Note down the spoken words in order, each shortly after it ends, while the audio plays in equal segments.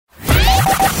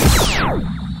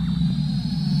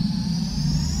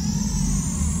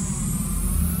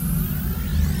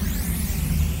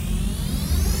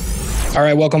All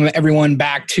right, welcome everyone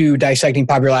back to Dissecting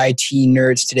Popular IT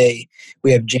Nerds. Today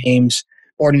we have James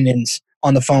Ordonez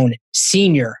on the phone,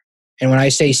 senior. And when I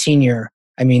say senior,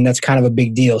 I mean that's kind of a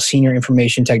big deal. Senior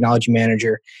Information Technology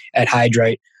Manager at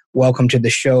Hydrite. Welcome to the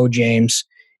show, James.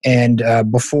 And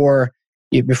before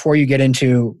you get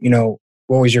into,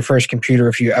 what was your first computer,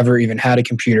 if you ever even had a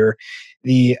computer,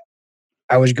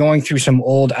 I was going through some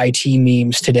old IT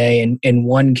memes today, and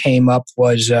one came up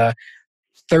was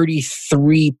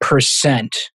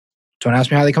 33%. Don't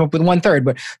ask me how they come up with 1/3,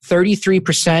 but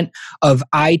 33% of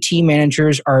IT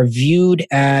managers are viewed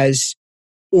as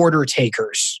order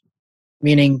takers,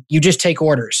 meaning you just take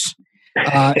orders.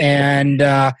 And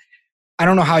I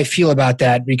don't know how I feel about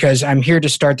that, because I'm here to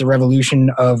start the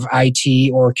revolution of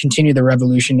IT, or continue the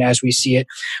revolution as we see it,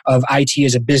 of IT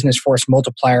as a business force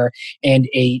multiplier and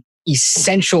a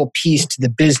essential piece to the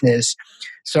business.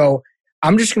 So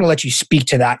I'm just going to let you speak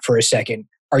to that for a second.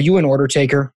 Are you an order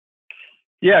taker?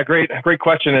 Yeah, great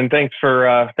question, and thanks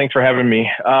for having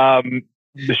me.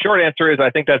 The short answer is I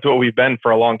think that's what we've been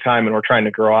for a long time, and we're trying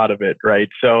to grow out of it, right?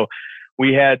 So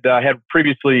we had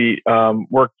previously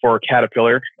worked for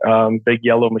Caterpillar, big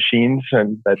yellow machines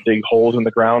and that dig holes in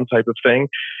the ground type of thing,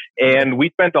 and we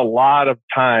spent a lot of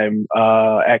time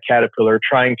at Caterpillar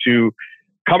trying to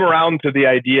come around to the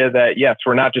idea that, yes,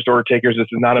 we're not just order takers. This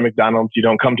is not a McDonald's. You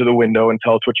don't come to the window and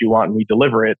tell us what you want and we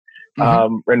deliver it.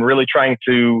 And really trying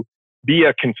to be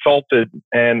a consultant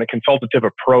and a consultative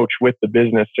approach with the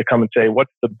business to come and say,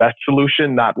 what's the best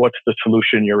solution, not what's the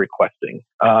solution you're requesting.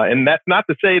 And that's not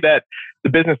to say that the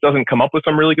business doesn't come up with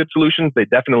some really good solutions. They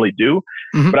definitely do.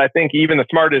 But I think even the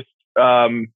smartest,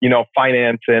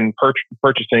 finance and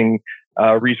purchasing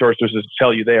resources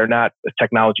tell you they are not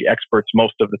technology experts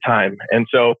most of the time. And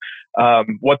so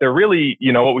what they're really,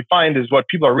 what we find is what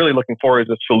people are really looking for is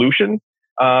a solution,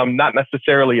 not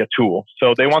necessarily a tool.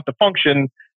 So they want the function,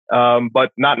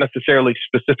 but not necessarily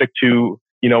specific to,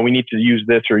 we need to use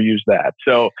this or use that.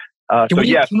 So,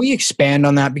 Can we expand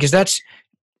on that? Because that's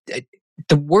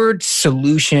the word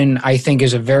solution, I think,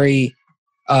 is a very,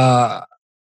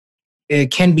 it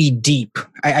can be deep.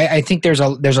 I think there's a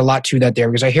lot to that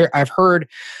there, because I've heard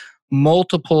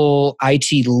multiple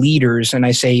IT leaders, and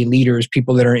I say leaders,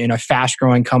 people that are in a fast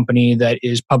growing company that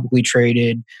is publicly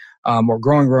traded, or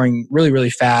growing really,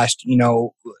 really fast,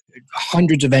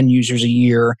 hundreds of end users a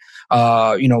year,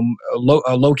 a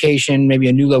location, maybe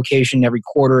a new location every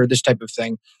quarter, this type of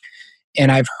thing.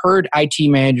 And I've heard IT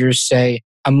managers say,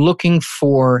 I'm looking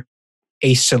for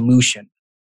a solution.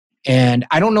 And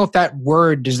I don't know if that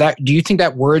word, do you think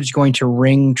that word's going to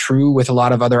ring true with a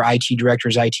lot of other IT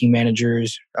directors, IT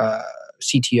managers,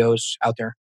 CTOs out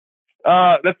there?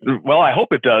 Well, I hope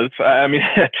it does. I mean,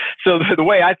 so the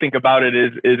way I think about it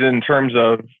is in terms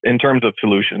of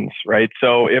solutions, right?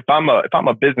 So if I'm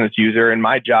a business user and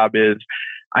my job is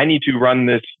I need to run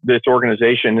this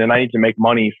organization and I need to make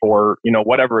money for,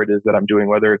 whatever it is that I'm doing,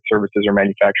 whether it's services or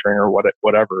manufacturing or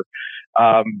whatever.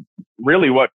 Really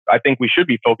what I think we should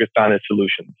be focused on is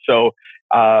solutions. So,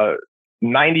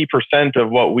 90%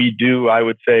 of what we do, I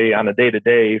would say, on a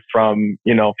day-to-day from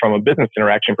a business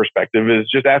interaction perspective is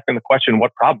just asking the question,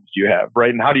 what problems do you have, right?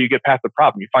 And how do you get past the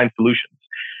problem? You find solutions.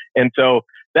 And so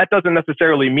that doesn't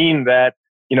necessarily mean that,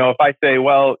 if I say,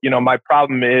 well, my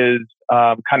problem is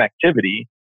connectivity,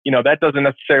 that doesn't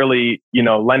necessarily,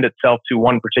 lend itself to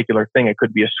one particular thing. It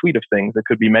could be a suite of things. It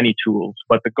could be many tools.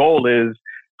 But the goal is,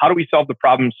 how do we solve the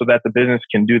problem so that the business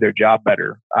can do their job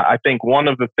better? I think one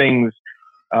of the things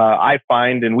I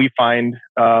find and we find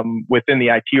within the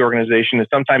IT organization is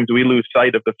sometimes we lose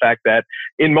sight of the fact that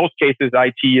in most cases,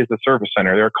 IT is a service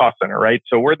center. They're a cost center, right?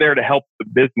 So we're there to help the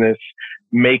business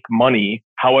make money,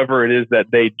 however it is that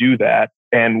they do that.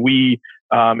 And we,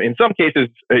 in some cases,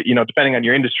 depending on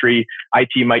your industry,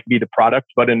 IT might be the product,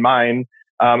 but in mine,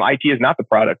 IT is not the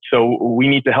product. So we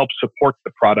need to help support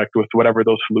the product with whatever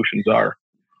those solutions are.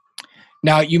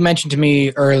 Now, you mentioned to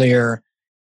me earlier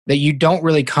that you don't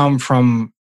really come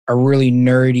from a really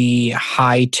nerdy,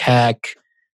 high-tech,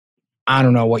 I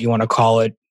don't know what you want to call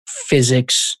it,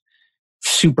 physics,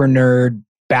 super nerd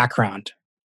background.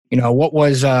 What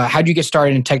was, how'd you get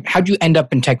started in tech? How'd you end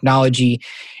up in technology?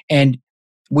 And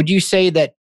would you say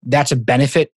that that's a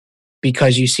benefit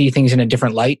because you see things in a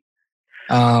different light?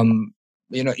 How'd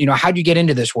you get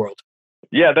into this world?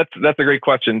 Yeah, that's a great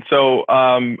question. So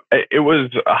it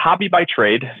was a hobby by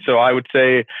trade. So I would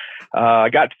say I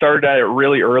got started at it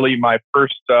really early. My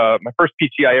first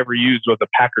PC I ever used was a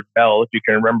Packard Bell, if you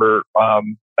can remember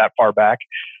that far back.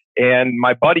 And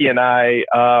my buddy and I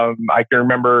can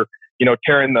remember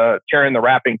tearing the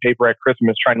wrapping paper at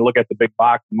Christmas, trying to look at the big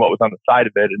box and what was on the side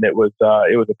of it, and it was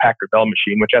a Packard Bell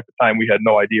machine, which at the time we had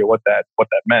no idea what that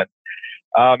meant.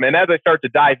 And as I start to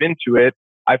dive into it,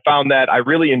 I found that I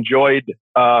really enjoyed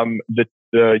the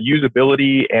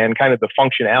usability and kind of the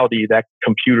functionality that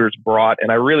computers brought.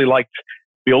 And I really liked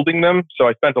building them. So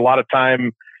I spent a lot of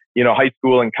time, high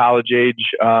school and college age,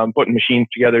 putting machines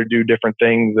together, do different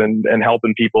things and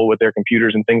helping people with their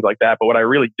computers and things like that. But what I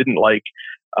really didn't like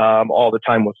all the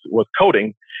time was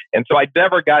coding. And so I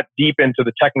never got deep into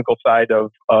the technical side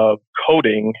of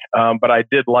coding, but I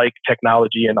did like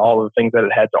technology and all of the things that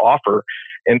it had to offer.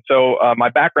 And so my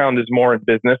background is more in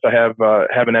business. I have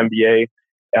an MBA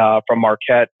from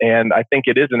Marquette, and I think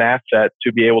it is an asset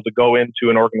to be able to go into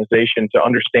an organization to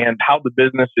understand how the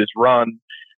business is run,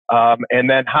 and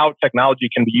then how technology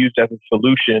can be used as a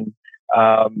solution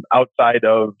outside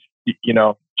of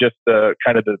just the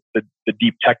kind of the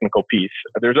deep technical piece.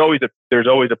 There's always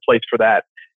a place for that.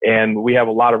 And we have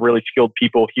a lot of really skilled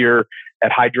people here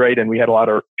at Hydrate, and we had a lot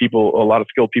of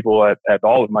skilled people at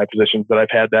all of my positions that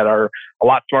I've had that are a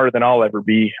lot smarter than I'll ever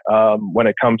be when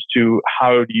it comes to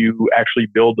how do you actually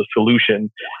build a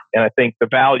solution. And I think the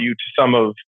value to some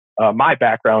of my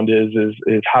background is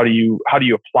how do you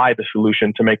apply the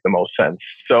solution to make the most sense.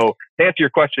 So to answer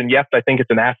your question, yes, I think it's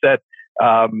an asset,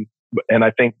 and I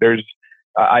think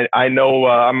I know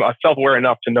I'm self-aware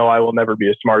enough to know I will never be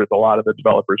as smart as a lot of the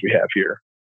developers we have here.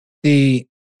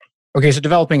 So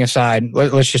developing aside,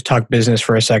 let's just talk business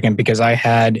for a second, because I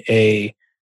had a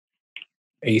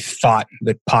thought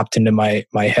that popped into my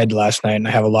head last night, and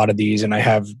I have a lot of these, and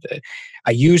I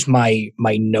use my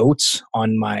notes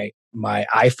on my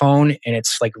iPhone, and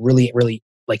it's like really, really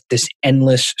like this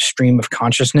endless stream of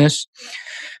consciousness.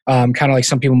 Kind of like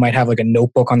some people might have like a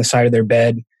notebook on the side of their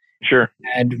bed. Sure.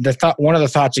 And one of the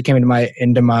thoughts that came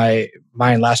into my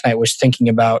mind last night was thinking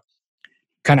about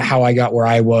kind of how I got where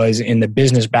I was in the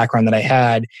business background that I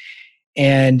had.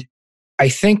 And I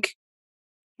think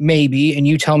maybe, and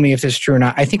you tell me if this is true or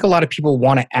not, I think a lot of people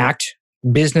want to act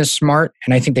business smart,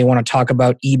 and I think they want to talk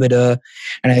about EBITDA,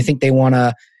 and I think they want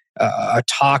to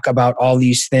talk about all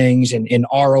these things and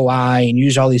ROI and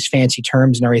use all these fancy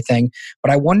terms and everything.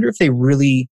 But I wonder if they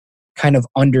really kind of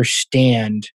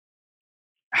understand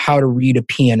how to read a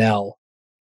P&L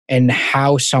and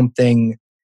how something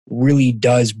really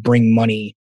does bring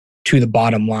money to the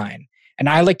bottom line. And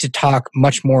I like to talk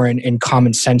much more in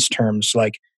common sense terms.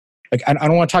 Like I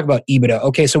don't want to talk about EBITDA.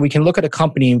 Okay, so we can look at a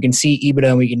company and we can see EBITDA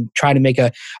and we can try to make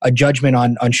a judgment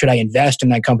on should I invest in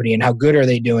that company and how good are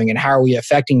they doing and how are we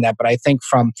affecting that. But I think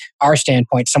from our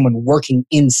standpoint, someone working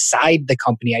inside the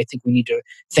company, I think we need to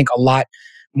think a lot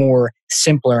more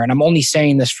simpler. And I'm only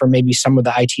saying this for maybe some of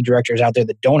the IT directors out there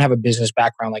that don't have a business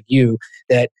background like you,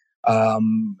 that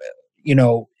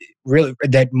really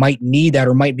that might need that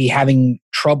or might be having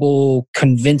trouble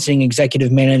convincing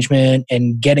executive management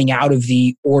and getting out of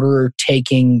the order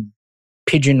taking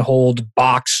pigeonholed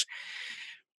box.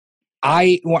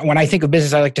 When I think of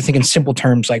business, I like to think in simple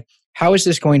terms, like how is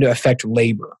this going to affect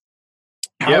labor?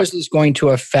 How is this going to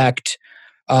affect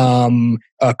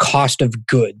cost of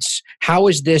goods? How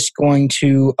is this going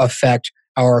to affect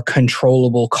our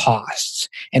controllable costs?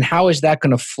 And how is that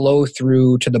going to flow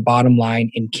through to the bottom line?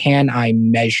 And can I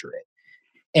measure it?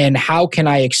 And how can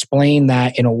I explain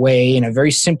that in a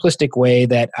very simplistic way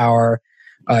that our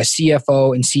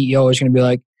CFO and CEO is going to be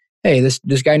like, hey,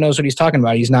 this guy knows what he's talking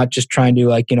about. He's not just trying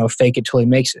to fake it till he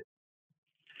makes it.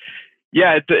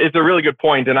 Yeah, it's a really good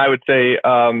point. And I would say,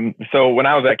 so when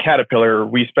I was at Caterpillar,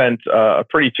 we spent a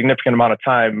pretty significant amount of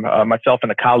time, myself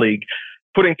and a colleague,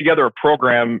 putting together a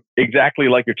program exactly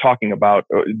like you're talking about.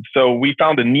 So we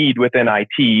found a need within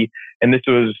IT, and this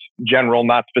was general,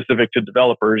 not specific to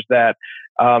developers, that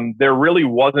there really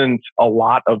wasn't a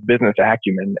lot of business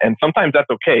acumen. And sometimes that's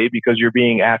okay because you're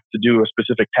being asked to do a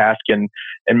specific task and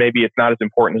maybe it's not as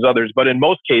important as others. But in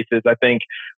most cases, I think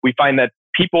we find that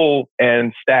people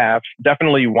and staff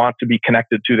definitely want to be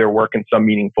connected to their work in some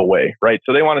meaningful way, right?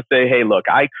 So they want to say, hey, look,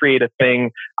 I create a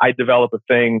thing, I develop a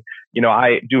thing,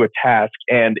 I do a task,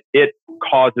 and it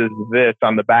causes this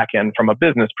on the back end from a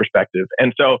business perspective.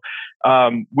 And so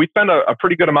we spent a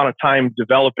pretty good amount of time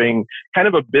developing kind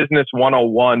of a business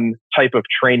 101 type of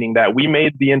training that we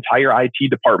made the entire IT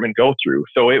department go through.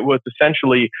 So it was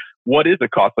essentially, what is a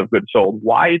cost of goods sold?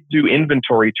 Why do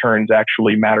inventory turns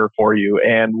actually matter for you?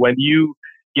 And when you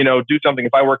do something,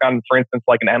 if I work on, for instance,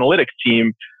 like an analytics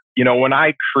team, when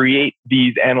I create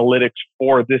these analytics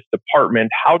for this department,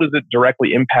 how does it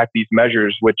directly impact these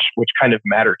measures, which kind of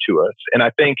matter to us? And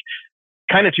I think,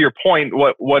 kind of to your point,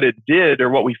 what it did, or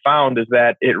what we found, is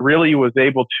that it really was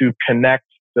able to connect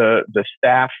the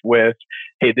staff with,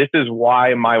 hey, this is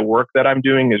why my work that I'm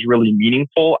doing is really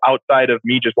meaningful, outside of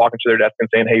me just walking to their desk and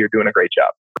saying, hey, you're doing a great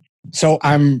job. So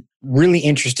I'm really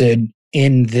interested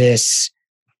in this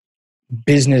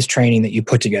business training that you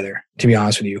put together, to be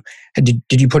honest with you?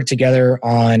 Did you put it together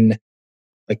on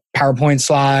like PowerPoint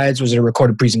slides? Was it a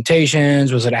recorded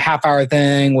presentations? Was it a half-hour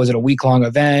thing? Was it a week-long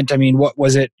event? I mean, what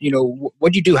was it?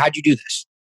 What'd you do? How'd you do this?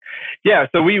 Yeah,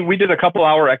 so we did a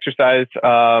couple-hour exercise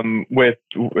that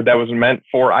was meant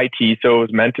for IT, so it was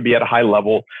meant to be at a high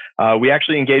level. We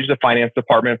actually engaged the finance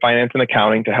department, finance and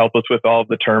accounting, to help us with all of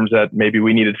the terms that maybe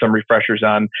we needed some refreshers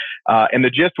on. And the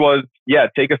gist was,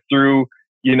 take us through,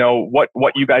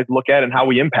 what you guys look at and how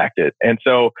we impact it. And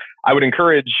so I would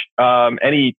encourage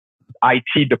any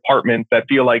IT departments that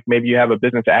feel like maybe you have a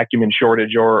business acumen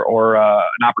shortage or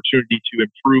an opportunity to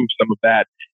improve some of that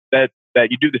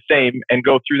you do the same and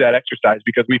go through that exercise,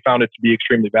 because we found it to be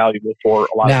extremely valuable for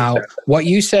a lot of Now, what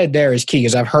you said there is key,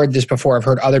 because I've heard this before. I've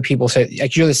heard other people say,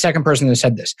 actually, you're the second person that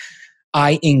said this.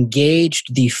 I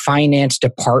engaged the finance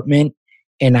department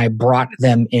and I brought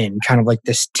them in, kind of like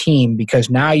this team, because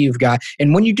now you've got,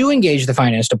 and when you do engage the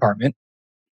finance department,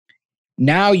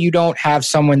 now you don't have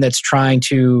someone that's trying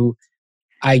to,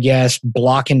 I guess,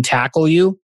 block and tackle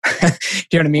you. Do you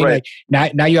know what I mean? Right.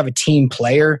 Like now you have a team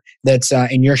player that's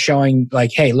and you're showing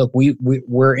like, hey, look,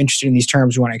 we're interested in these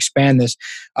terms. We want to expand this.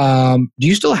 Do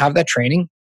you still have that training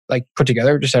like put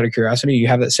together? Just out of curiosity, you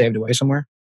have that saved away somewhere?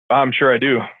 I'm sure I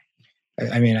do.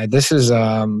 I mean, this is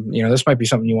this might be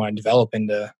something you want to develop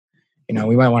into.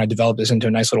 We might want to develop this into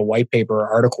a nice little white paper or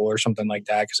article or something like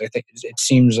that, because I think it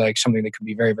seems like something that could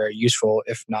be very, very useful,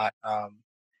 if not,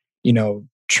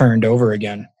 churned over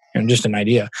again. And just an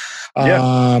idea.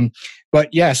 Yeah. But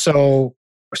yeah, so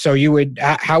you would,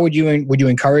 how would you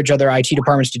encourage other IT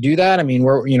departments to do that? I mean,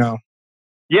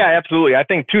 Yeah, absolutely. I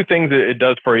think two things it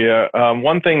does for you.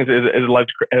 One thing is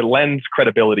it lends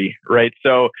credibility, right?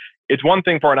 So it's one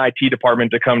thing for an IT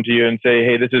department to come to you and say,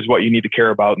 hey, this is what you need to care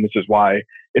about and this is why.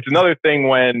 It's another thing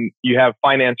when you have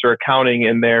finance or accounting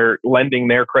and they're lending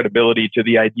their credibility to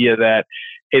the idea that,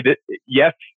 hey,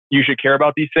 yes, you should care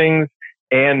about these things,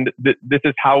 and this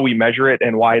is how we measure it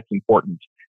and why it's important.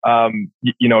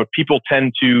 People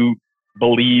tend to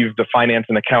believe the finance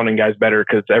and accounting guys better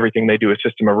because everything they do is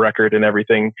system of record and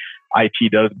everything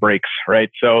IT does breaks, right?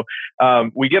 So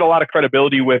we get a lot of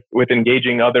credibility with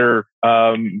engaging other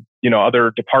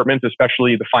departments,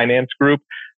 especially the finance group.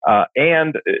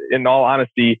 And in all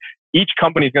honesty, each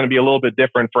company is going to be a little bit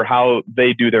different for how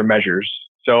they do their measures.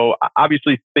 So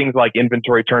obviously things like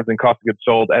inventory turns and cost of goods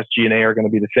sold, SG&A are going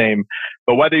to be the same.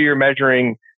 But whether you're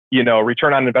measuring,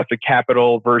 return on invested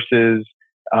capital versus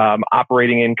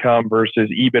operating income versus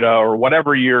EBITDA, or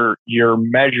whatever your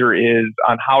measure is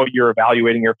on how you're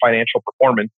evaluating your financial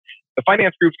performance, the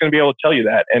finance group's going to be able to tell you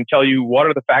that and tell you what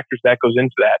are the factors that goes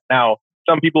into that. Now,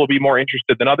 some people will be more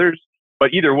interested than others,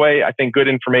 but either way, I think good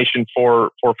information for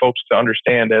folks to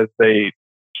understand as they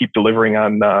keep delivering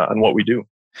on what we do.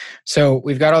 So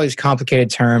we've got all these complicated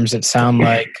terms that sound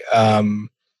like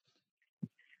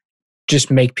just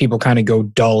make people kind of go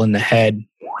dull in the head.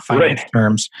 Finance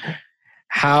terms.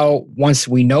 How, once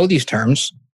we know these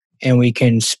terms and we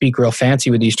can speak real fancy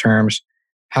with these terms,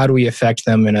 how do we affect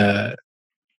them in a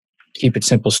keep it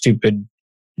simple, stupid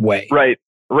way? Right.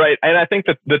 And I think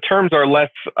that the terms are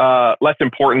less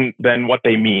important than what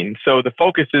they mean. So the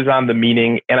focus is on the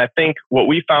meaning. And I think what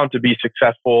we found to be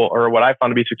successful, or what I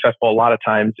found to be successful a lot of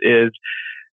times, is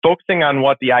focusing on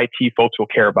what the IT folks will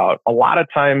care about. A lot of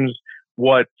times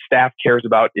what staff cares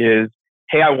about is,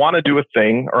 hey, I want to do a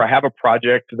thing, or I have a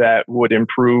project that would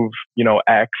improve,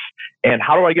 X, and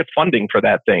how do I get funding for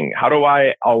that thing? How do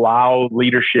I allow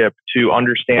leadership to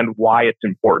understand why it's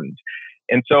important?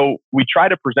 And so we try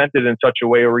to present it in such a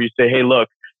way where you say, hey, look,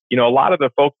 a lot of the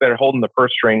folks that are holding the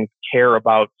purse strings care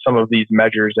about some of these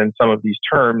measures and some of these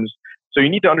terms. So you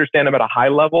need to understand them at a high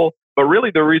level. But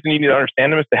really the reason you need to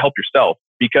understand them is to help yourself,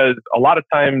 because a lot of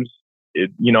times, if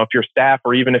you're staff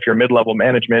or even if you're mid-level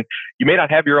management, you may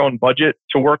not have your own budget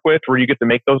to work with where you get to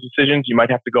make those decisions. You might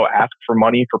have to go ask for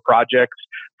money for projects,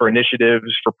 for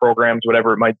initiatives, for programs,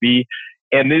 whatever it might be.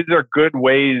 And these are good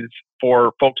ways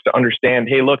for folks to understand,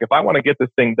 hey, look, if I want to get this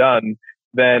thing done,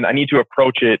 then I need to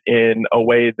approach it in a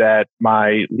way that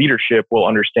my leadership will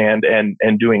understand, and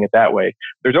doing it that way.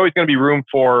 There's always going to be room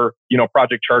for,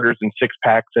 project charters and six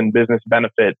packs and business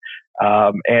benefit.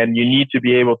 And you need to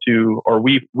be able to, or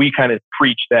we kind of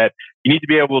preach that you need to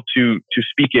be able to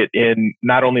speak it in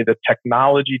not only the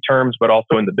technology terms, but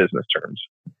also in the business terms.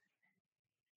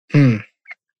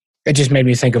 It just made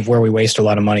me think of where we waste a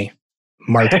lot of money.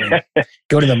 Marketing.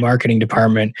 Go to the marketing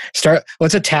department.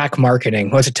 Let's attack marketing.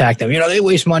 Let's attack them. They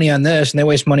waste money on this and they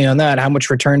waste money on that. How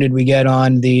much return did we get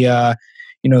on the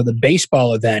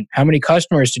baseball event? How many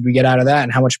customers did we get out of that?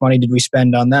 And how much money did we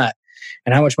spend on that?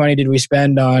 And how much money did we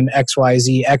spend on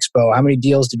XYZ Expo? How many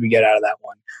deals did we get out of that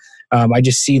one? I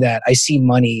just see that. I see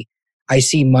money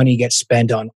get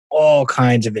spent on all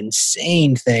kinds of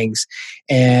insane things.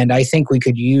 And I think we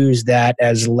could use that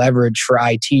as leverage for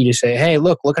IT to say, hey,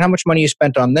 look at how much money you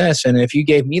spent on this. And if you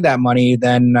gave me that money,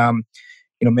 then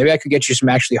maybe I could get you some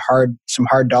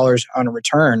hard dollars on a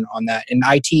return on that. And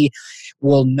IT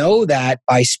will know that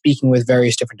by speaking with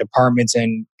various different departments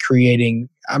and creating,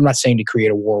 I'm not saying to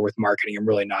create a war with marketing, I'm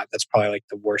really not. That's probably like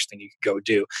the worst thing you could go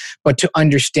do. But to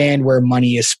understand where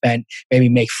money is spent, maybe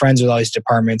make friends with all these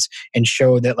departments and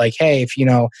show that like, hey, if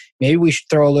maybe we should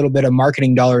throw a little bit of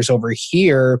marketing dollars over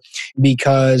here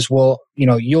because I'll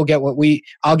get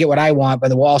what I want,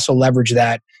 but we'll also leverage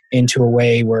that into a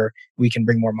way where we can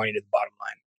bring more money to the bottom line.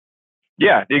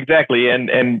 Yeah, exactly.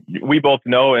 And we both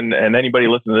know, and anybody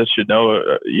listening to this should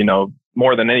know,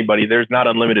 more than anybody, there's not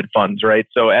unlimited funds, right?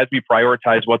 So as we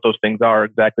prioritize what those things are,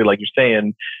 exactly like you're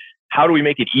saying, how do we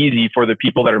make it easy for the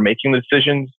people that are making the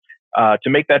decisions to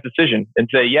make that decision and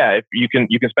say, yeah, if you can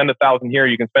spend $1,000 here,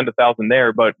 you can spend $1,000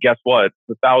 there, but guess what?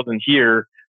 The $1,000 here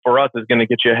for us is going to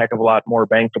get you a heck of a lot more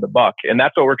bang for the buck. And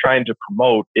that's what we're trying to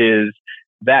promote is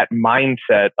that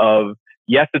mindset of,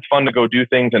 yes, it's fun to go do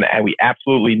things, and we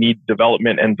absolutely need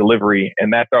development and delivery,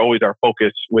 and that's always our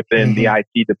focus within the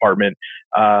IT department.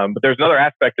 But there's another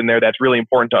aspect in there that's really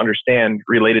important to understand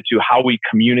related to how we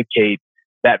communicate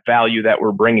that value that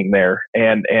we're bringing there.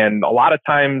 And a lot of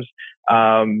times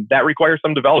that requires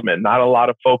some development. Not a lot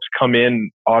of folks come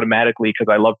in automatically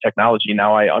because I love technology.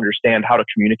 Now I understand how to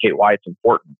communicate why it's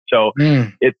important. So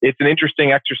it's an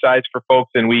interesting exercise for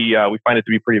folks, and we find it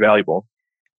to be pretty valuable.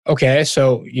 Okay,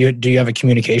 so do you have a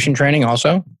communication training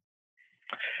also?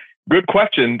 Good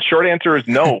question. Short answer is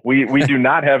no. We do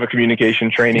not have a communication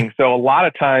training. So a lot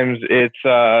of times it's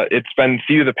been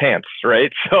seat of the pants,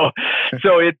 right? So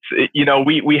it's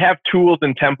we have tools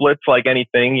and templates like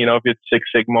anything. If it's Six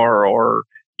Sigma or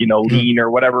Lean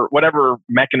or whatever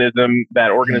mechanism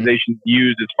that organizations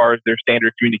use as far as their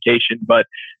standard communication, but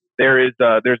there's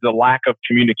a lack of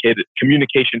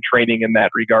communication training in that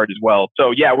regard as well.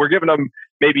 So yeah, we're giving them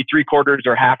maybe 3/4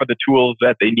 or half of the tools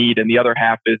that they need, and the other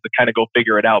half is to kind of go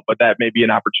figure it out. But that may be an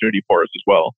opportunity for us as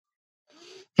well.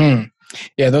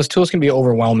 Yeah, those tools can be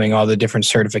overwhelming, all the different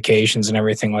certifications and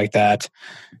everything like that.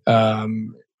 But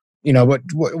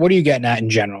what are you getting at in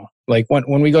general? Like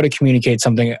when we go to communicate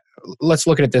something, let's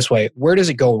look at it this way. Where does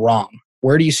it go wrong?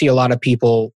 Where do you see a lot of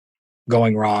people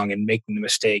going wrong and making the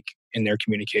mistake in their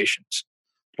communications?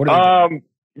 What are they doing?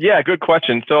 Yeah, good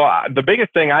question. So the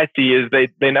biggest thing I see is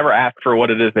they never ask for what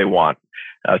it is they want,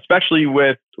 especially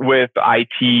with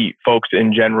IT folks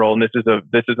in general. And this is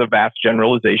a vast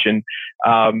generalization.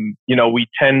 We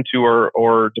tend to,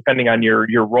 or depending on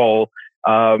your role,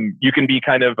 you can be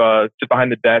kind of sit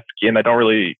behind the desk and I don't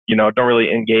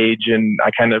really engage, and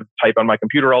I kind of type on my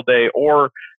computer all day, or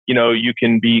you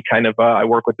can be kind of I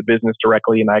work with the business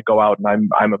directly and I go out and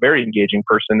I'm a very engaging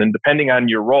person. And depending on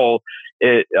your role,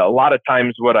 a lot of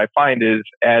times what I find is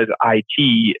as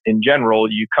IT in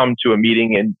general, you come to a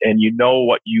meeting and you know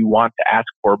what you want to ask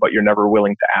for, but you're never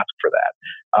willing to ask for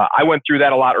that. I went through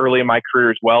that a lot early in my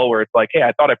career as well, where it's like, hey,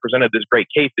 I thought I presented this great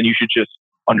case and you should just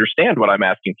understand what I'm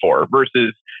asking for,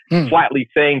 versus flatly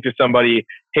saying to somebody,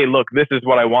 hey, look, this is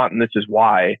what I want and this is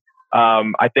why.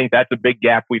 I think that's a big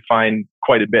gap we find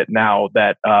quite a bit now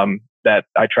that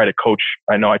I try to coach.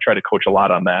 I know I try to coach a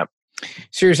lot on that.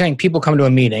 So you're saying people come to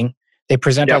a meeting, they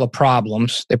present all the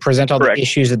problems, they present all the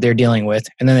issues that they're dealing with,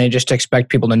 and then they just expect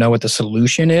people to know what the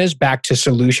solution is, back to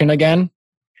solution again?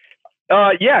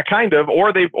 Yeah, kind of.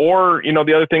 Or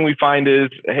the other thing we find is,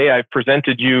 hey, I've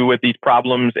presented you with these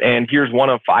problems and here's one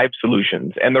of 5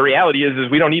 solutions. And the reality is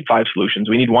we don't need 5 solutions.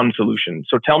 We need one solution.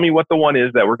 So tell me what the one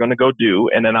is that we're going to go do.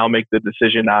 And then I'll make the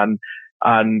decision on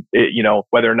it,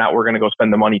 whether or not we're going to go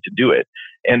spend the money to do it.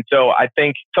 And so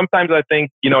sometimes I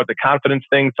think, it's a confidence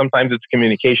thing. Sometimes it's a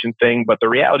communication thing. But the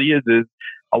reality is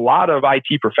a lot of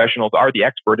IT professionals are the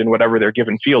expert in whatever their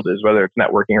given field is, whether it's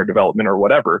networking or development or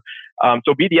whatever.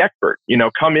 So be the expert,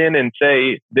 come in and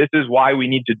say, this is why we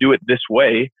need to do it this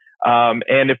way.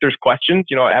 And if there's questions,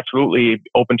 absolutely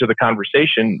open to the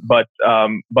conversation. But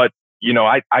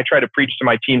I try to preach to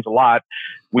my teams a lot.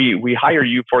 We hire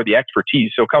you for the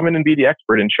expertise. So come in and be the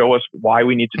expert and show us why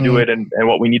we need to do it and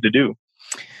what we need to do.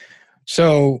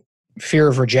 So fear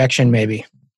of rejection, maybe.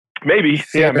 Maybe.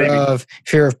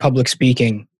 Fear of public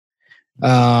speaking.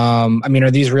 Are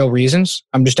these real reasons?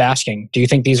 I'm just asking. Do you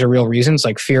think these are real reasons?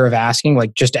 Like fear of asking,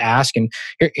 like just to ask and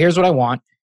here's what I want.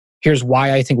 Here's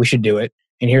why I think we should do it.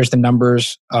 And here's the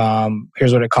numbers.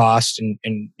 Here's what it costs.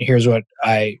 And here's what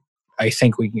I I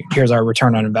think here's our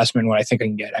return on investment, what I think I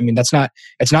can get. I mean, it's not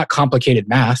complicated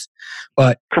math,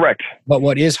 but correct. But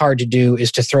what is hard to do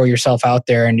is to throw yourself out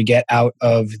there and to get out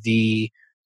of to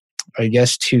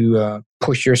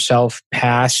push yourself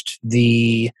past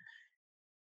the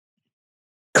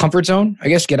comfort zone. I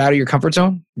guess get out of your comfort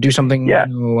zone, do something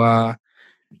that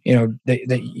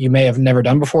you may have never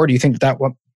done before. Do you think that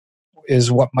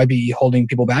what might be holding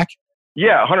people back?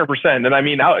 Yeah, 100%. And I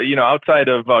mean, outside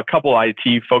of a couple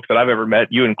IT folks that I've ever met,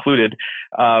 you included,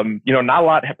 not a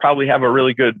lot probably have a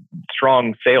really good,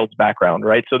 strong sales background,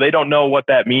 right? So they don't know what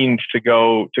that means to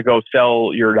go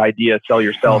sell your idea, sell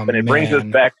yourself. And it brings us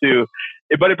back to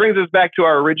the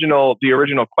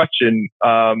original question,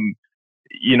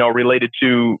 related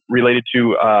to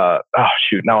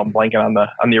now I'm blanking on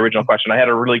the original question. I had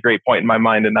a really great point in my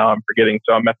mind and now I'm forgetting,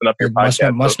 so I'm messing up your podcast.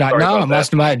 It must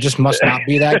not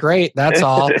be that great. That's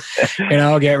all.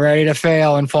 Get ready to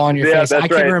fail and fall on your face. I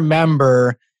can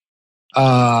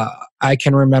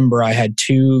remember I had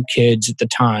 2 kids at the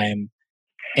time,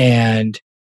 and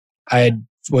I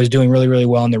was doing really, really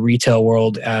well in the retail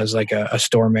world as like a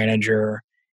store manager.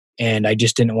 And I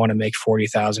just didn't want to make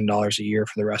 $40,000 a year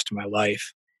for the rest of my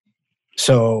life.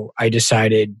 So I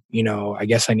decided, I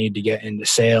guess I need to get into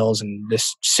sales, and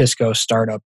this Cisco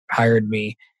startup hired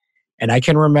me. And I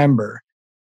can remember,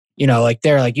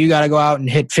 they're like, you got to go out and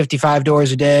hit 55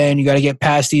 doors a day, and you got to get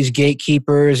past these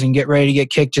gatekeepers and get ready to get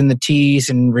kicked in the teeth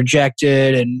and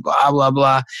rejected and blah, blah,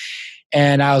 blah.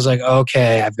 And I was like,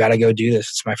 okay, I've got to go do this.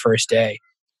 It's my first day.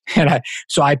 And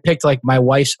so I picked like my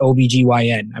wife's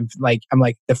OBGYN. I'm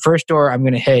like, the first door I'm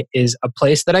going to hit is a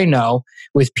place that I know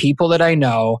with people that I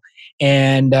know.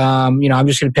 And, I'm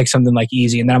just going to pick something like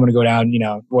easy. And then I'm going to go down,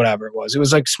 whatever it was. It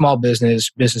was like small business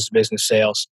to business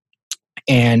sales.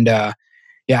 And, I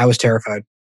was terrified.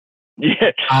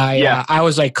 I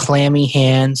was like clammy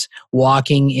hands,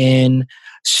 walking in,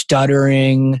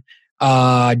 stuttering,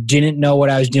 didn't know what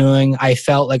I was doing. I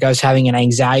felt like I was having an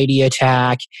anxiety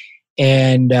attack.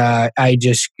 And I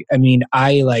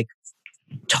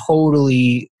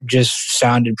totally just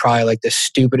sounded probably like the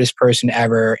stupidest person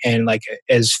ever. And like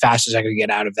as fast as I could get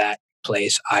out of that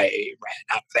place, I ran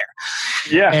out of there.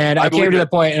 Yeah. And I came to the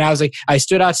point, and I was like, I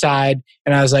stood outside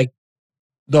and I was like,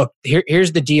 look,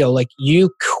 here's the deal. Like,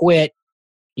 you quit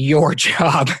your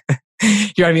job. You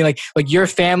know what I mean? Like your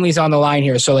family's on the line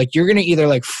here. So like, you're going to either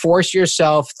like force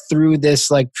yourself through this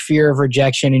like fear of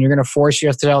rejection, and you're going to force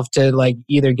yourself to like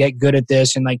either get good at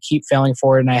this and like keep failing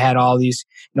forward. And I had all these,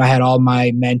 I had all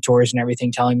my mentors and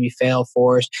everything telling me fail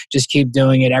force, just keep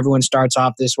doing it. Everyone starts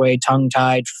off this way, tongue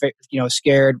tied,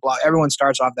 scared, blah. Everyone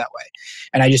starts off that way.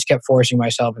 And I just kept forcing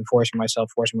myself. And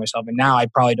now I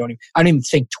don't even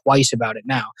think twice about it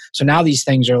now. So now these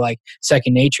things are like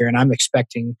second nature, and I'm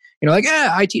expecting,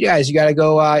 IT guys, you got to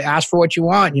go ask for what you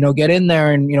want, get in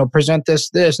there and, present this,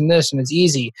 and this, and it's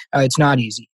easy. It's not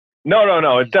easy.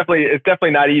 No. It's definitely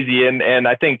not easy. And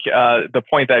I think the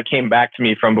point that came back to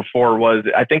me from before was,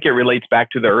 I think it relates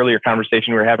back to the earlier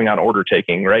conversation we were having on order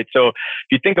taking, right? So if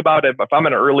you think about it, if I'm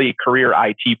an early career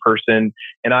IT person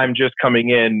and I'm just coming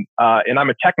in and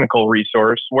I'm a technical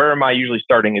resource, where am I usually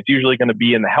starting? It's usually going to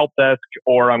be in the help desk,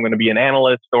 or I'm going to be an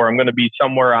analyst, or I'm going to be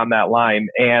somewhere on that line.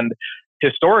 And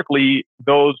historically,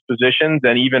 those positions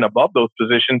and even above those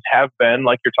positions have been,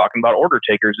 like you're talking about, order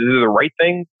takers. Is it the right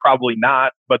thing? Probably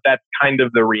not, but that's kind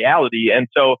of the reality. And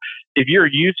so if you're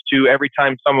used to every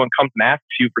time someone comes and asks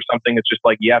you for something, it's just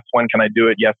like, yes, when can I do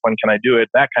it? Yes, when can I do it?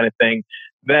 That kind of thing.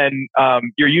 Then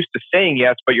you're used to saying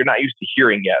yes, but you're not used to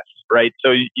hearing yes, right?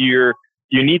 So you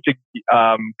need to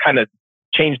kind of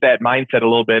change that mindset a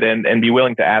little bit and be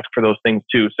willing to ask for those things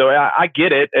too. So I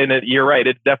get it. And you're right.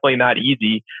 It's definitely not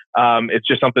easy. It's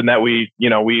just something that we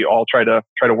all try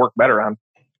to work better on.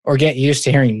 Or get used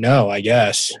to hearing no, I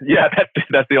guess. Yeah,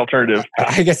 that's the alternative.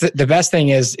 I guess the best thing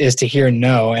is to hear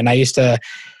no. And I used to,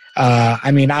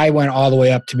 I went all the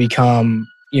way up to become,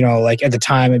 like at the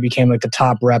time I became like the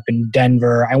top rep in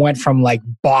Denver. I went from like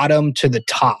bottom to the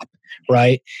top,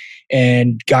 right?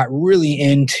 And got really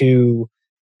into,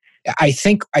 I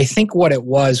think what it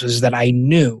was that I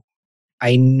knew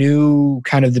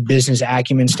kind of the business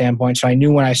acumen standpoint. So I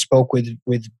knew when I spoke with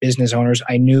business owners,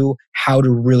 I knew how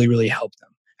to really, really help them.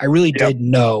 I really did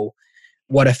know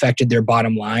what affected their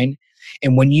bottom line.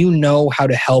 And when you know how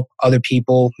to help other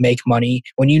people make money,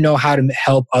 when you know how to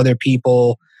help other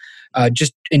people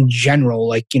just in general,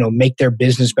 like, make their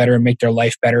business better and make their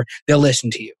life better, they'll listen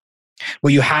to you.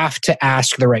 Well, you have to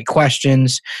ask the right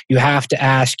questions. You have to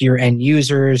ask your end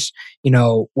users,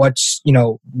 what's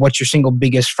your single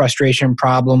biggest frustration,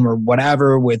 problem, or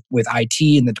whatever with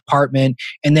IT and the department.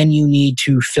 And then you need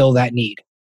to fill that need.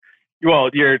 Well,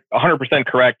 you're 100%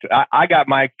 correct. I got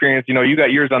my experience, you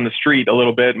got yours on the street a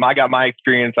little bit. I got my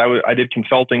experience. I did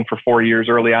consulting for 4 years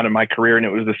early on in my career, and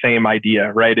it was the same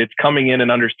idea, right? It's coming in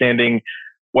and understanding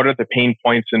what are the pain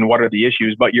points and what are the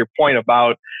issues. But your point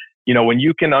about, when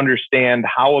you can understand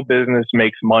how a business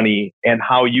makes money and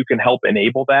how you can help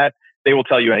enable that, they will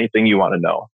tell you anything you want to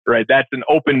know, right? That's an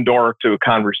open door to a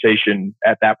conversation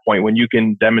at that point when you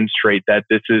can demonstrate that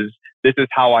this is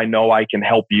how I know I can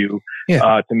help you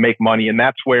to make money. And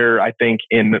that's where I think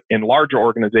in larger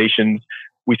organizations,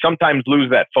 we sometimes lose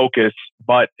that focus,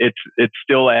 but it's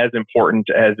still as important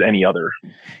as any other.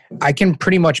 I can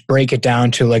pretty much break it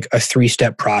down to like a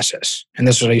 3-step process. And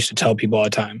this is what I used to tell people all the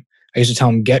time. I used to tell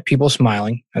them, get people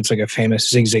smiling. That's like a famous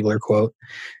Zig Ziglar quote.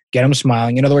 Get them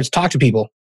smiling. In other words, talk to people.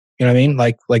 You know what I mean?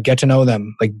 Like get to know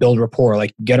them, like build rapport,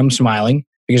 like get them smiling.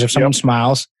 Because if someone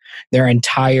smiles, their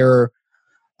entire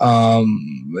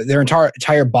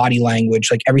body language,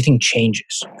 like everything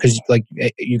changes. Because like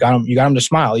you got them to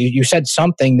smile. You said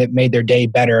something that made their day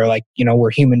better. Like,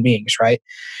 we're human beings, right?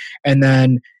 And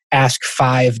then ask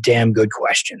 5 damn good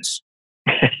questions.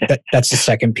 That's the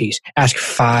second piece. Ask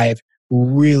 5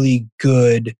 really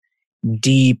good,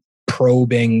 deep,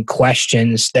 probing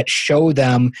questions that show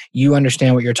them you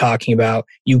understand what you're talking about.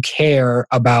 You care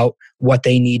about what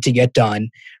they need to get done,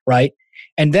 right?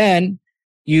 And then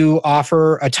you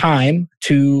offer a time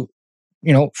to,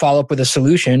 follow up with a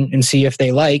solution and see if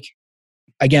they like,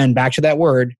 again, back to that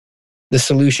word, the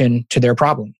solution to their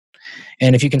problem.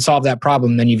 And if you can solve that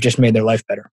problem, then you've just made their life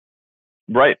better.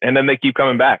 Right. And then they keep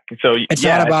coming back. So it's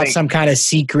not about some kind of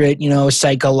secret,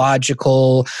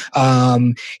 psychological,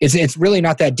 it's really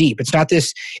not that deep. It's not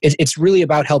this, it's really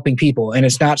about helping people. And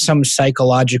it's not some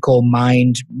psychological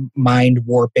mind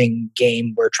warping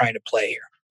game we're trying to play here.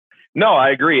 No, I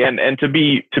agree. And to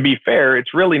be fair,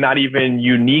 it's really not even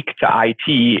unique to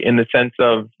IT in the sense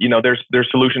of, there's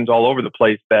solutions all over the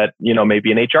place that,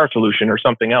 maybe an HR solution or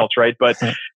something else, right? But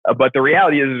the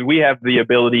reality is we have the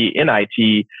ability in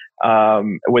IT,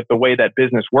 with the way that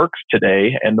business works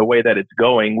today and the way that it's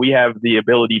going, we have the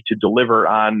ability to deliver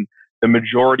on the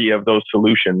majority of those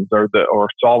solutions or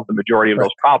solve the majority of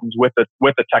those problems with a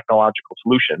technological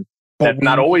solution. That's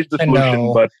not always the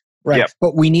solution, but right. Yeah.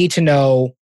 But we need to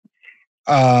know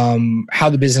how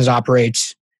the business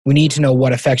operates. We need to know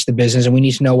what affects the business, and we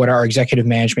need to know what our executive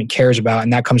management cares about.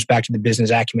 And that comes back to the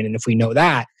business acumen. And if we know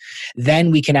that,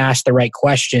 then we can ask the right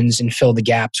questions and fill the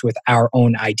gaps with our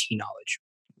own IT knowledge.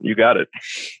 You got it.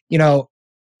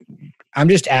 I'm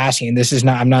just asking,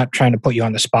 I'm not trying to put you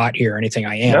on the spot here or anything.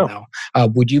 I am though.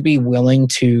 Would you be willing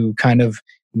to kind of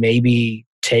maybe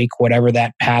take whatever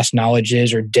that past knowledge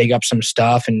is or dig up some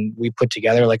stuff and we put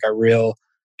together like a real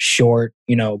short,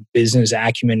 business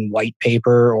acumen white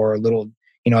paper or a little,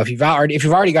 if you've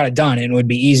already got it done and it would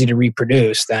be easy to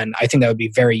reproduce, then I think that would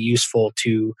be very useful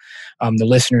to the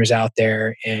listeners out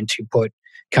there and to put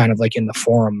kind of like in the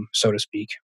forum, so to speak.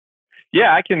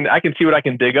 Yeah, I can see what I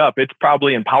can dig up. It's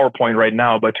probably in PowerPoint right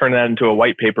now, but turning that into a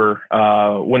white paper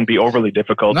wouldn't be overly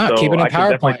difficult. No, keep it in PowerPoint. I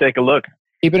can definitely take a look.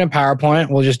 Keep it in PowerPoint.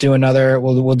 We'll just do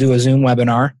we'll do a Zoom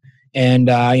webinar and,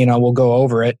 we'll go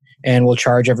over it and we'll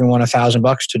charge everyone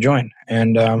 $1,000 to join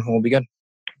and we'll be good.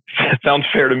 Sounds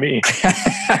fair to me.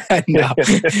 No.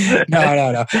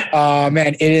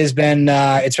 Man, it's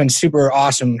been super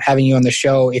awesome having you on the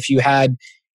show. If you had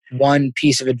one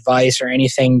piece of advice or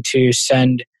anything to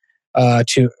send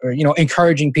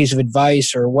encouraging piece of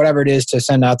advice or whatever it is to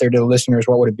send out there to the listeners,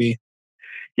 what would it be?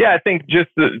 Yeah, I think just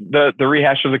the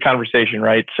rehash of the conversation,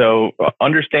 right? So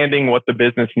understanding what the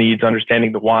business needs,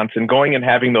 understanding the wants, and going and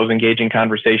having those engaging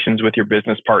conversations with your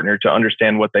business partner to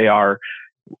understand what they are.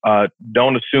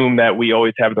 Don't assume that we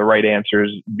always have the right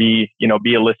answers. Be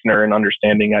a listener and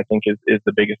understanding, I think is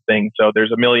the biggest thing. So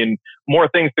there's a million more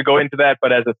things to go into that,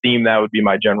 but as a theme, that would be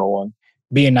my general one.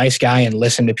 Be a nice guy and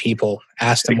listen to people.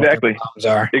 Ask them what their problems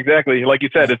are. Exactly. Like you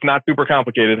said, it's not super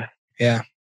complicated. Yeah.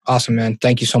 Awesome, man.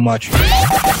 Thank you so much.